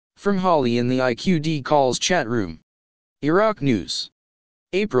From Holly in the IQDCalls chat room. Iraq News.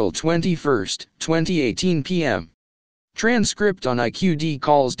 April 21, 2018 p.m. Transcript on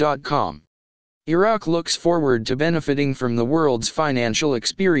IQDCalls.com. Iraq looks forward to benefiting from the world's financial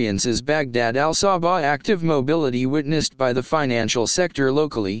experiences. Baghdad al-Sabah. Active mobility witnessed by the financial sector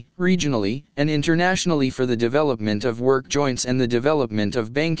locally, regionally, and internationally for the development of work joints and the development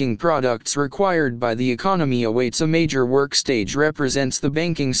of banking products required by the economy awaits. A major work stage represents the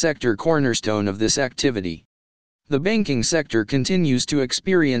banking sector cornerstone of this activity. The banking sector continues to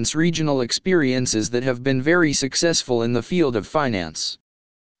experience regional experiences that have been very successful in the field of finance.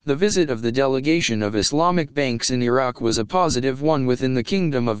 The visit of the delegation of Islamic banks in Iraq was a positive one within the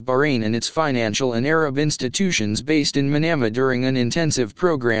Kingdom of Bahrain and its financial and Arab institutions based in Manama during an intensive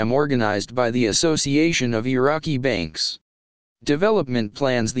program organized by the Association of Iraqi Banks. Development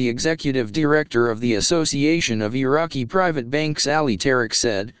Plans. The executive director of the Association of Iraqi Private Banks Ali Tariq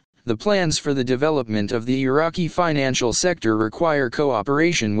said, "The plans for the development of the Iraqi financial sector require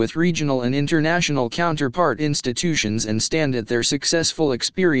cooperation with regional and international counterpart institutions and stand at their successful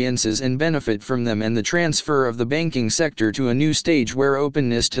experiences and benefit from them, and the transfer of the banking sector to a new stage where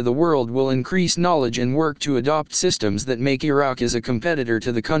openness to the world will increase knowledge and work to adopt systems that make Iraq as a competitor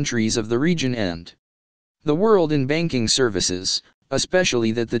to the countries of the region and the world in banking services,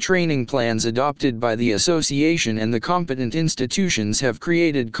 especially that the training plans adopted by the association and the competent institutions have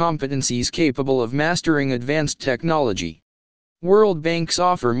created competencies capable of mastering advanced technology." World banks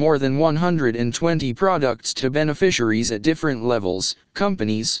offer more than 120 products to beneficiaries at different levels,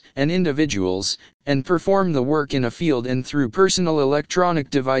 companies, and individuals, and perform the work in a field and through personal electronic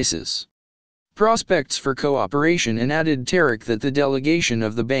devices. Prospects for cooperation. And added Tariq that the delegation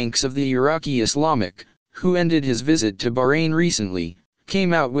of the banks of the Iraqi Islamic, who ended his visit to Bahrain recently,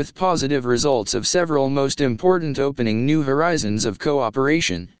 came out with positive results of several most important opening new horizons of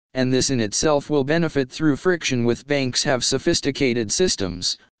cooperation, and this in itself will benefit through friction with banks have sophisticated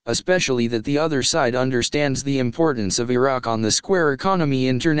systems, especially that the other side understands the importance of Iraq on the square economy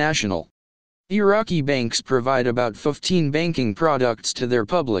international. Iraqi banks provide about 15 banking products to their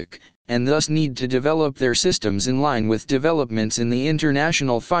public, and thus need to develop their systems in line with developments in the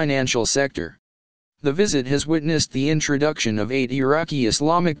international financial sector. The visit has witnessed the introduction of 8 Iraqi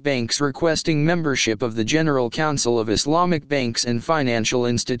Islamic banks requesting membership of the General Council of Islamic Banks and Financial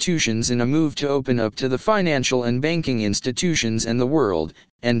Institutions in a move to open up to the financial and banking institutions and the world,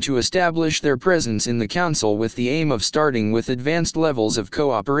 and to establish their presence in the Council with the aim of starting with advanced levels of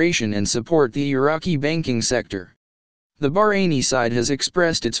cooperation and support the Iraqi banking sector. The Bahraini side has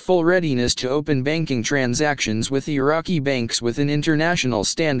expressed its full readiness to open banking transactions with the Iraqi banks within international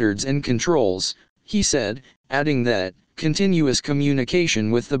standards and controls, he said, adding that continuous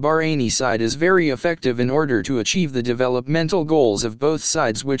communication with the Bahraini side is very effective in order to achieve the developmental goals of both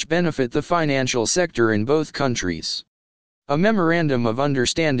sides which benefit the financial sector in both countries. A memorandum of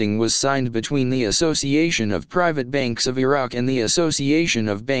understanding was signed between the Association of Private Banks of Iraq and the Association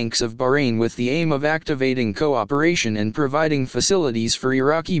of Banks of Bahrain with the aim of activating cooperation and providing facilities for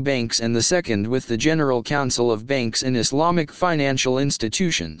Iraqi banks, and the second with the General Council of Banks and Islamic Financial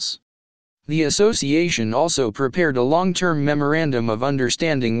Institutions. The association also prepared a long-term memorandum of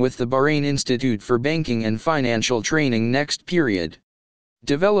understanding with the Bahrain Institute for Banking and Financial Training next period.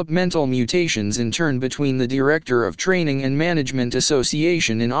 Developmental mutations in turn between the Director of Training and Management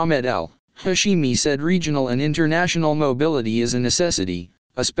Association in Ahmed al-Hashimi said regional and international mobility is a necessity,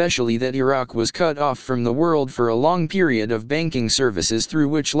 especially that Iraq was cut off from the world for a long period of banking services through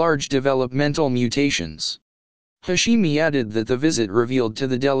which large developmental mutations. Hashimi added that the visit revealed to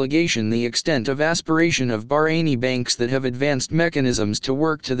the delegation the extent of aspiration of Bahraini banks that have advanced mechanisms to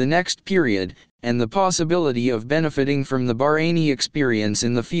work to the next period, and the possibility of benefiting from the Bahraini experience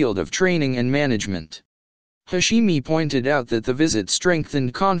in the field of training and management. Hashimi pointed out that the visit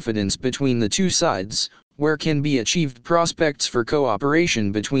strengthened confidence between the two sides, where can be achieved prospects for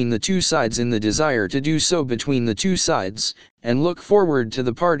cooperation between the two sides in the desire to do so between the two sides, and look forward to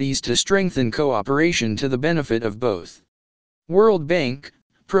the parties to strengthen cooperation to the benefit of both. World Bank,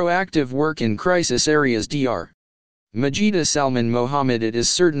 proactive work in crisis areas. Dr. Majida Salman Mohammed. It is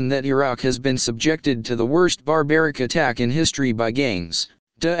certain that Iraq has been subjected to the worst barbaric attack in history by gangs,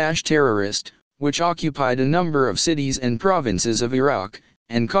 Daesh terrorist, which occupied a number of cities and provinces of Iraq,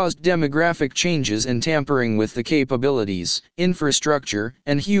 and caused demographic changes and tampering with the capabilities, infrastructure,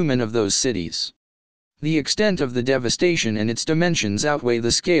 and human of those cities. The extent of the devastation and its dimensions outweigh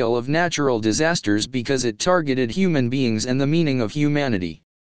the scale of natural disasters because it targeted human beings and the meaning of humanity.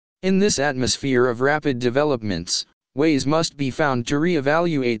 In this atmosphere of rapid developments, ways must be found to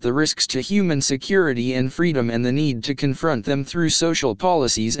re-evaluate the risks to human security and freedom and the need to confront them through social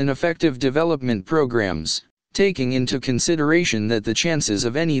policies and effective development programs, taking into consideration that the chances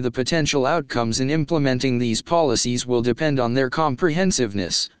of any the potential outcomes in implementing these policies will depend on their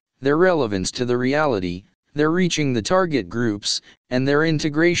comprehensiveness, their relevance to the reality, their reaching the target groups, and their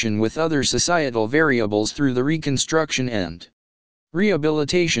integration with other societal variables through the reconstruction and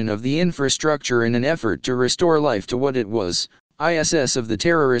rehabilitation of the infrastructure in an effort to restore life to what it was, ISS of the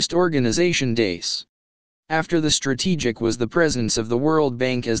terrorist organization Daesh. After the strategic was the presence of the World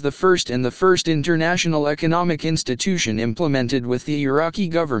Bank as the first international economic institution implemented with the Iraqi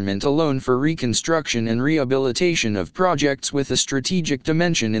government alone for reconstruction and rehabilitation of projects with a strategic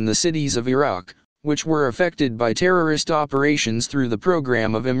dimension in the cities of Iraq, which were affected by terrorist operations through the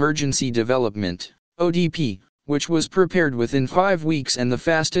Program of Emergency Development, ODP, which was prepared within 5 weeks and the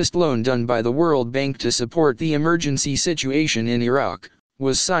fastest loan done by the World Bank to support the emergency situation in Iraq,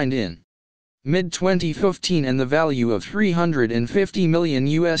 was signed in mid-2015 and the value of $350 million,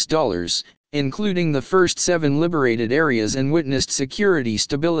 including the first 7 liberated areas, and witnessed security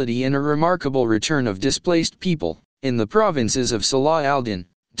stability and a remarkable return of displaced people, in the provinces of Salah al-Din,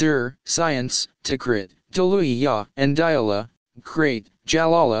 Dur, Science, Tikrit, Daluiyah, and Diyala, Krait,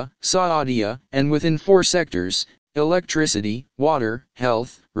 Jalala, Saadia, and within 4 sectors, electricity, water,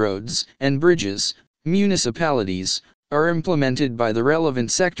 health, roads, and bridges, municipalities, are implemented by the relevant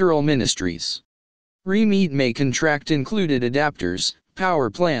sectoral ministries. Remit may contract included adapters, power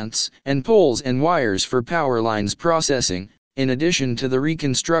plants, and poles and wires for power lines processing, in addition to the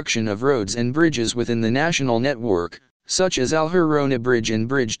reconstruction of roads and bridges within the national network, such as Al Harona Bridge and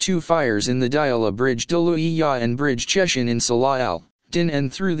Bridge 2 fires in the Diyala Bridge Daluiyah and Bridge Cheshin in Salah al-Din,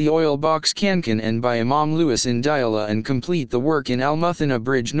 and through the oil box Kankan and by Imam Lewis in Diyala, and complete the work in Al-Muthana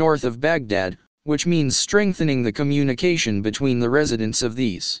Bridge north of Baghdad, which means strengthening the communication between the residents of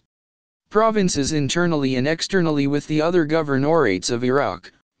these provinces internally and externally with the other governorates of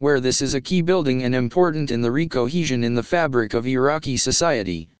Iraq, where this is a key building and important in the recohesion in the fabric of Iraqi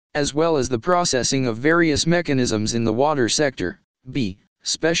society, as well as the processing of various mechanisms in the water sector, b.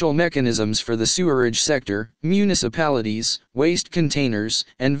 special mechanisms for the sewerage sector, municipalities, waste containers,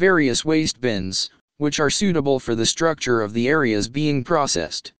 and various waste bins, which are suitable for the structure of the areas being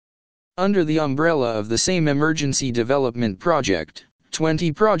processed. Under the umbrella of the same emergency development project,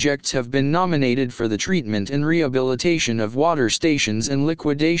 20 projects have been nominated for the treatment and rehabilitation of water stations and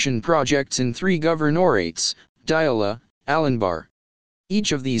liquidation projects in 3 governorates, Diyala, Al-Anbar.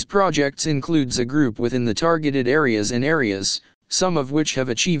 Each of these projects includes a group within the targeted areas, some of which have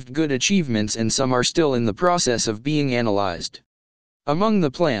achieved good achievements and some are still in the process of being analyzed. Among the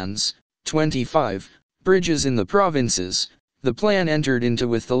plans, 25 bridges in the provinces, the plan entered into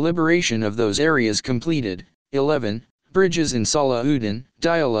with the liberation of those areas completed, 11 bridges in Salah al-Din,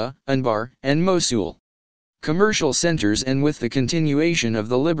 Diyala, Anbar, and Mosul. Commercial centers, and with the continuation of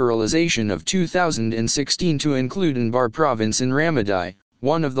the liberalization of 2016 to include Anbar province in Ramadai,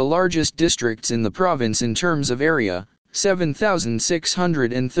 one of the largest districts in the province in terms of area,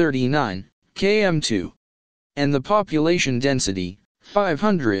 7,639 km2, and the population density,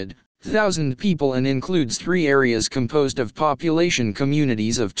 500,000 people, and includes 3 areas composed of population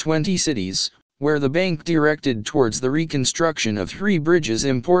communities of 20 cities, where the bank directed towards the reconstruction of 3 bridges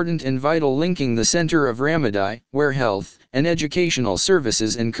important and vital linking the center of Ramadai, where health and educational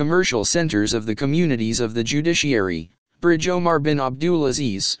services and commercial centers of the communities of the judiciary, Bridge Omar bin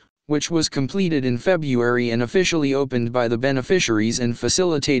Abdulaziz, which was completed in February and officially opened by the beneficiaries and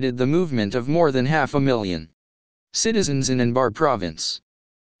facilitated the movement of more than 500,000 citizens in Anbar province.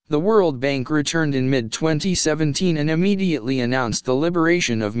 The World Bank returned in mid-2017 and immediately announced the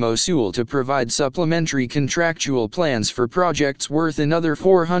liberation of Mosul to provide supplementary contractual plans for projects worth another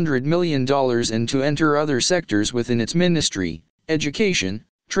 $400 million and to enter other sectors within its ministry, education,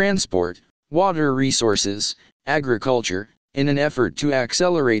 transport, water resources, agriculture, in an effort to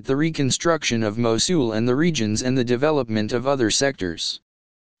accelerate the reconstruction of Mosul and the regions and the development of other sectors.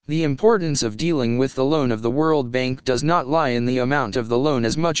 The importance of dealing with the loan of the World Bank does not lie in the amount of the loan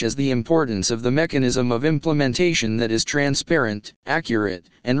as much as the importance of the mechanism of implementation that is transparent, accurate,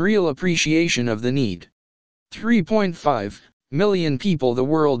 and real appreciation of the need. 3.5 million people. The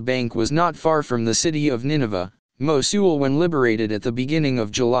World Bank was not far from the city of Nineveh, Mosul, when liberated at the beginning of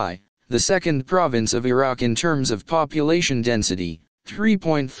July, the second province of Iraq in terms of population density,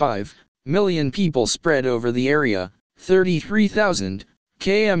 3.5 million people spread over the area, 33,000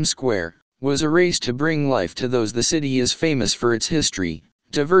 km², was a race to bring life to those. The city is famous for its history,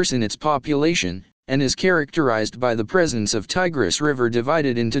 diverse in its population, and is characterized by the presence of Tigris River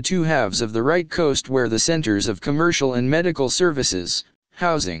divided into two halves of the right coast where the centers of commercial and medical services,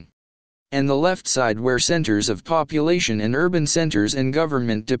 housing, and the left side where centers of population and urban centers and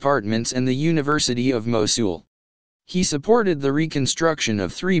government departments and the University of Mosul. He supported the reconstruction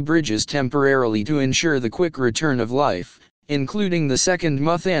of 3 bridges temporarily to ensure the quick return of life, including the second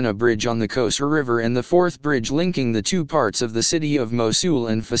Muthana Bridge on the Kosra River and the 4th bridge linking the 2 parts of the city of Mosul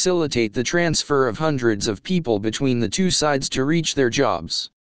and facilitate the transfer of hundreds of people between the 2 sides to reach their jobs.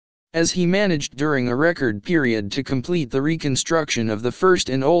 As he managed during a record period to complete the reconstruction of the first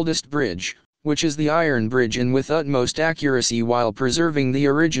and oldest bridge, which is the Iron Bridge, and with utmost accuracy while preserving the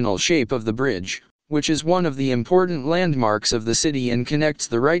original shape of the bridge, which is one of the important landmarks of the city and connects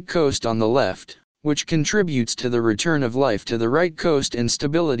the right coast on the left, which contributes to the return of life to the right coast and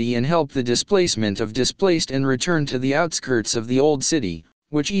stability and help the displacement of displaced and return to the outskirts of the old city,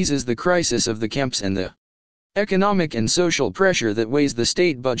 which eases the crisis of the camps and the economic and social pressure that weighs the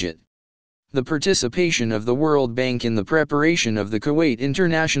state budget. The participation of the World Bank in the preparation of the Kuwait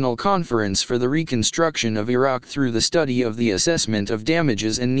International Conference for the Reconstruction of Iraq through the study of the assessment of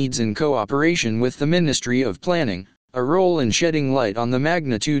damages and needs in cooperation with the Ministry of Planning, a role in shedding light on the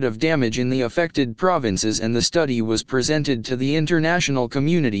magnitude of damage in the affected provinces, and the study was presented to the international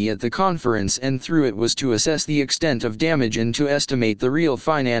community at the conference, and through it was to assess the extent of damage and to estimate the real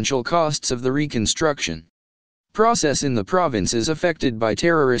financial costs of the reconstruction process in the provinces affected by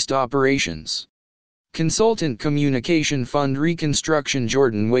terrorist operations. Consultant Communication Fund Reconstruction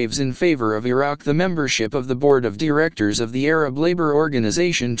Jordan waves in favor of Iraq. The membership of the Board of Directors of the Arab Labour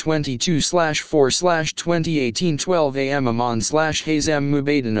Organization 22/4/2018 12 am Amman/Hazam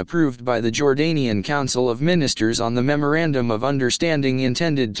Mubaidan approved by the Jordanian Council of Ministers on the Memorandum of Understanding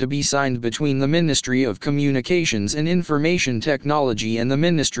intended to be signed between the Ministry of Communications and Information Technology and the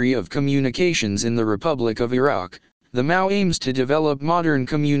Ministry of Communications in the Republic of Iraq. The MoU aims to develop modern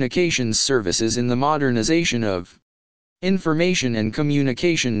communications services in the modernization of information and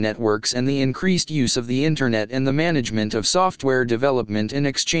communication networks and the increased use of the Internet and the management of software development and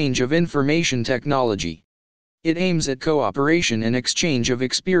exchange of information technology. It aims at cooperation and exchange of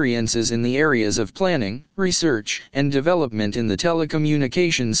experiences in the areas of planning, research, and development in the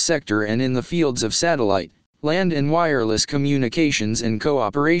telecommunications sector and in the fields of satellite, land and wireless communications, and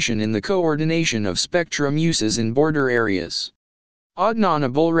cooperation in the coordination of spectrum uses in border areas. Adnan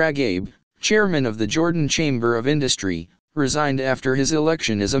Abul Raghaib, chairman of the Jordan Chamber of Industry, resigned after his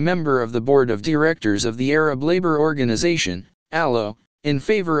election as a member of the board of directors of the Arab Labour Organization, ALO, in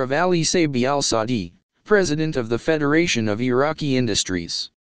favor of Ali Sabi al-Saadi, president of the Federation of Iraqi Industries.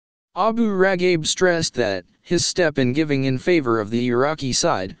 Abu Raghaib stressed that his step in giving in favor of the Iraqi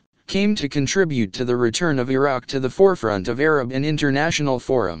side came to contribute to the return of Iraq to the forefront of Arab and international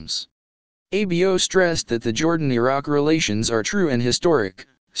forums. ABO stressed that the Jordan-Iraq relations are true and historic,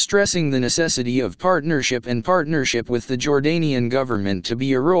 stressing the necessity of partnership with the Jordanian government to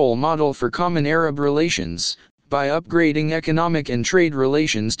be a role model for common Arab relations, by upgrading economic and trade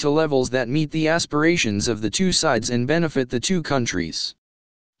relations to levels that meet the aspirations of the two sides and benefit the two countries.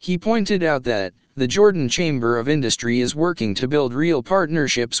 He pointed out that the Jordan Chamber of Industry is working to build real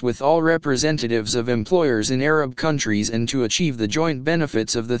partnerships with all representatives of employers in Arab countries and to achieve the joint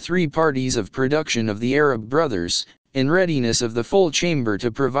benefits of the 3 parties of production of the Arab brothers, in readiness of the full chamber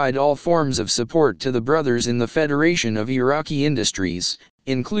to provide all forms of support to the brothers in the Federation of Iraqi Industries,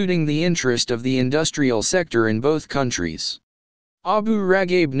 including the interest of the industrial sector in both countries. Abu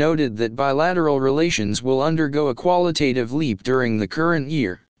Raghaib noted that bilateral relations will undergo a qualitative leap during the current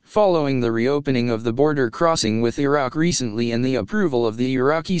year, following the reopening of the border crossing with Iraq recently and the approval of the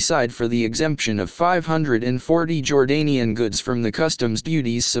Iraqi side for the exemption of 540 Jordanian goods from the customs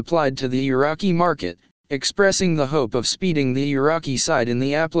duties supplied to the Iraqi market, expressing the hope of speeding the Iraqi side in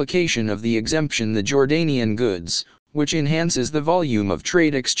the application of the exemption the Jordanian goods, which enhances the volume of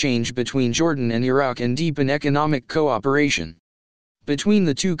trade exchange between Jordan and Iraq and deepen economic cooperation between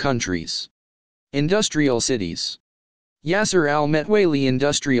the two countries. Industrial cities. Yasser al-Metwali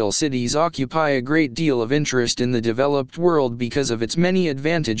industrial cities occupy a great deal of interest in the developed world because of its many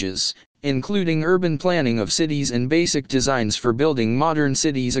advantages, including urban planning of cities and basic designs for building modern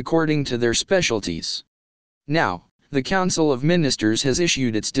cities according to their specialties. Now, the Council of Ministers has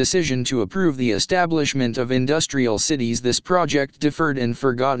issued its decision to approve the establishment of industrial cities. This project deferred and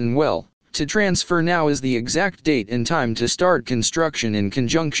forgotten well. To transfer now is the exact date and time to start construction in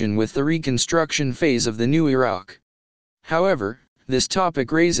conjunction with the reconstruction phase of the new Iraq. However, this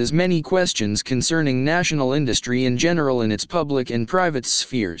topic raises many questions concerning national industry in general in its public and private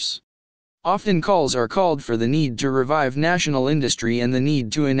spheres. Often calls are called for the need to revive national industry and the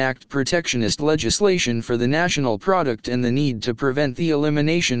need to enact protectionist legislation for the national product and the need to prevent the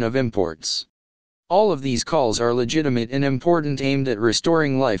elimination of imports. All of these calls are legitimate and important, aimed at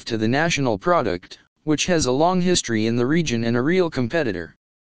restoring life to the national product, which has a long history in the region and a real competitor.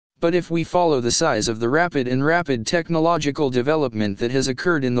 But if we follow the size of the rapid technological development that has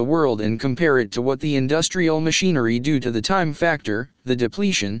occurred in the world and compare it to what the industrial machinery due to the time factor, the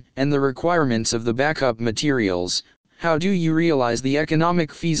depletion, and the requirements of the backup materials, how do you realize the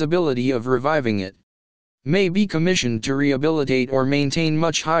economic feasibility of reviving it? May be commissioned to rehabilitate or maintain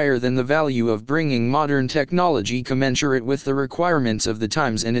much higher than the value of bringing modern technology commensurate with the requirements of the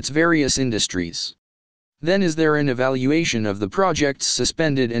times and its various industries. Then is there an evaluation of the projects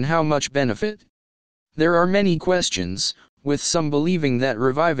suspended and how much benefit? There are many questions, with some believing that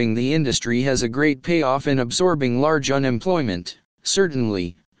reviving the industry has a great payoff in absorbing large unemployment,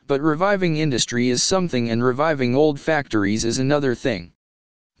 certainly, but reviving industry is something and reviving old factories is another thing.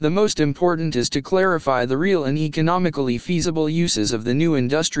 The most important is to clarify the real and economically feasible uses of the new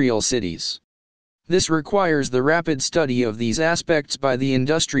industrial cities. This requires the rapid study of these aspects by the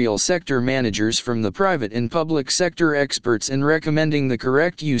industrial sector managers from the private and public sector experts in recommending the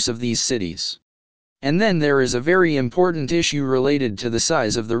correct use of these cities. And then there is a very important issue related to the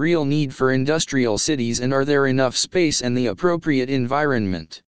size of the real need for industrial cities and are there enough space and the appropriate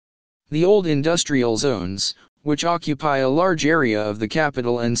environment. The old industrial zones, which occupy a large area of the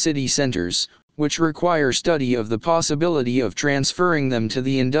capital and city centers, which require study of the possibility of transferring them to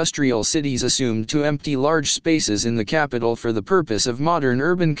the industrial cities assumed to empty large spaces in the capital for the purpose of modern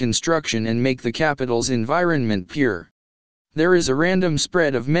urban construction and make the capital's environment pure. There is a random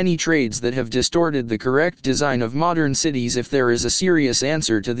spread of many trades that have distorted the correct design of modern cities. If there is a serious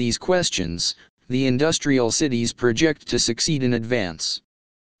answer to these questions, the industrial cities project to succeed in advance.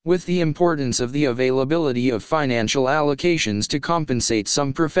 With the importance of the availability of financial allocations to compensate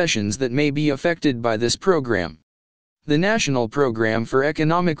some professions that may be affected by this program. The National Program for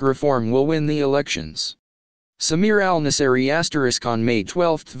Economic Reform will win the elections. Samir al-Nasiri on May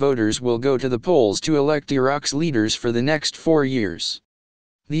 12 voters will go to the polls to elect Iraq's leaders for the next 4 years.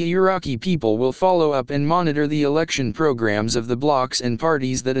 The Iraqi people will follow up and monitor the election programs of the blocs and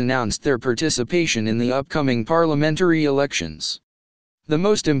parties that announced their participation in the upcoming parliamentary elections. The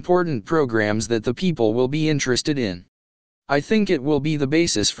most important programs that the people will be interested in. I think it will be the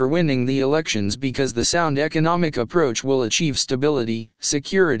basis for winning the elections because the sound economic approach will achieve stability,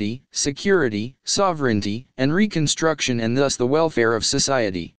 security, sovereignty, and reconstruction and thus the welfare of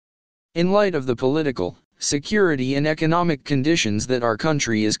society. In light of the political, security and economic conditions that our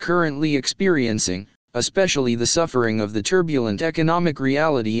country is currently experiencing, especially the suffering of the turbulent economic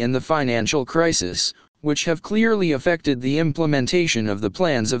reality and the financial crisis, which have clearly affected the implementation of the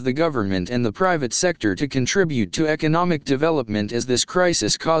plans of the government and the private sector to contribute to economic development as this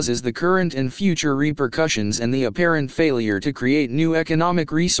crisis causes the current and future repercussions and the apparent failure to create new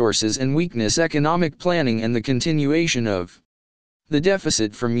economic resources and weakness economic planning and the continuation of the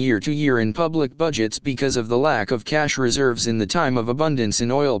deficit from year to year in public budgets because of the lack of cash reserves in the time of abundance in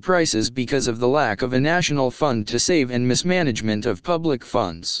oil prices because of the lack of a national fund to save and mismanagement of public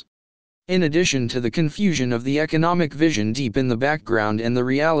funds. In addition to the confusion of the economic vision deep in the background and the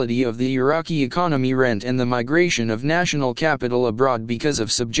reality of the Iraqi economy rent and the migration of national capital abroad because of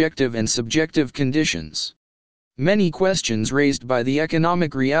subjective and subjective conditions. Many questions raised by the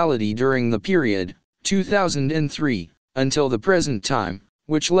economic reality during the period, 2003, until the present time,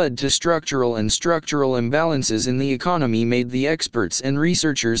 which led to structural imbalances in the economy made the experts and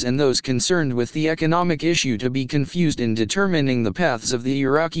researchers and those concerned with the economic issue to be confused in determining the paths of the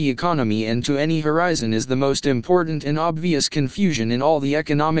Iraqi economy and to any horizon is the most important and obvious confusion in all the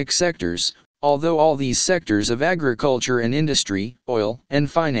economic sectors, although all these sectors of agriculture and industry, oil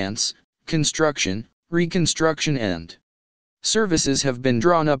and finance, construction, reconstruction and services have been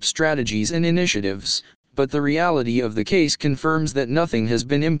drawn up strategies and initiatives, but the reality of the case confirms that nothing has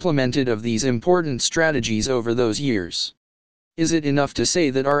been implemented of these important strategies over those years. Is it enough to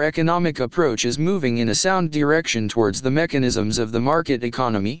say that our economic approach is moving in a sound direction towards the mechanisms of the market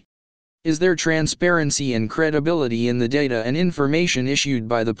economy? Is there transparency and credibility in the data and information issued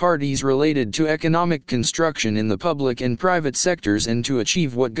by the parties related to economic construction in the public and private sectors and to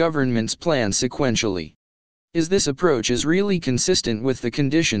achieve what governments plan sequentially? Is this approach really consistent with the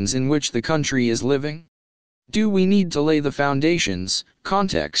conditions in which the country is living? Do we need to lay the foundations,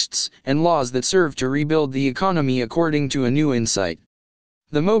 contexts, and laws that serve to rebuild the economy according to a new insight?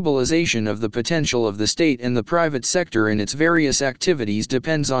 The mobilization of the potential of the state and the private sector in its various activities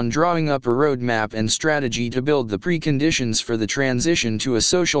depends on drawing up a roadmap and strategy to build the preconditions for the transition to a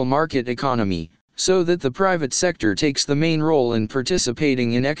social market economy, so that the private sector takes the main role in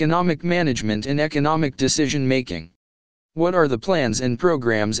participating in economic management and economic decision-making. What are the plans and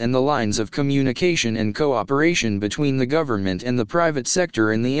programs and the lines of communication and cooperation between the government and the private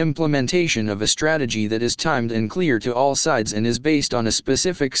sector in the implementation of a strategy that is timed and clear to all sides and is based on a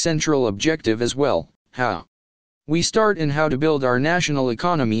specific central objective as well? How? We start in how to build our national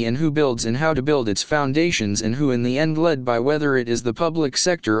economy and who builds and how to build its foundations and who in the end led by whether it is the public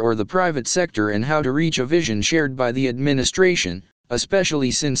sector or the private sector and how to reach a vision shared by the administration, especially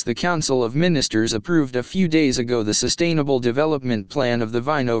since the Council of Ministers approved a few days ago the Sustainable Development Plan of the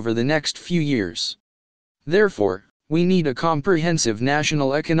Vine over the next few years. Therefore, we need a comprehensive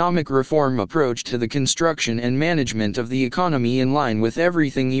national economic reform approach to the construction and management of the economy in line with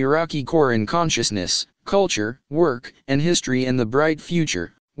everything Iraqi core in consciousness, culture, work, and history and the bright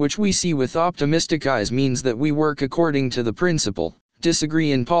future, which we see with optimistic eyes means that we work according to the principle,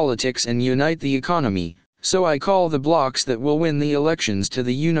 disagree in politics and unite the economy. So I call the blocs that will win the elections to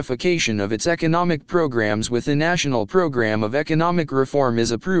the unification of its economic programs with a national program of economic reform is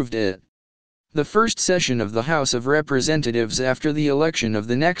approved at the first session of the House of Representatives after the election of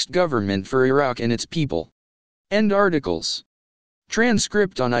the next government for Iraq and its people. End articles.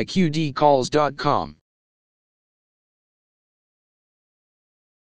 Transcript on IQDCalls.com.